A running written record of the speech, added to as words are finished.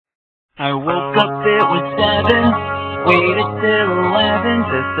I woke up, it was 7, waited till 11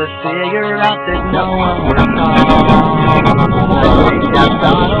 just to figure out that no one was home. I think I've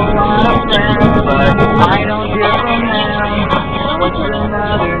got a lot of friends, but I don't hear from them. What's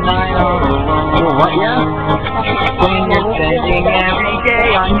another night all alone? What, yeah? When you're spending every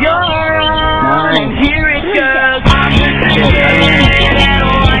day on your own, and here it goes. I'm just a kid, and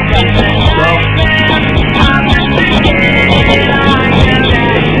life is a nightmare. I'm just a kid, I know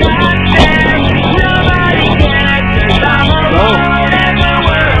that's not fair. Nobody cares, 'cause I'm alone, and the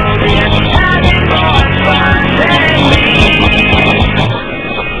world is having more fun than me.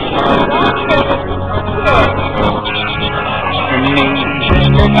 And maybe when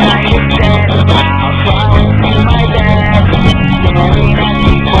the night is dead, I'll crawl into my bed, staring at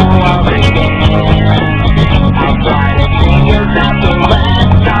people all again. I'll try to think about the last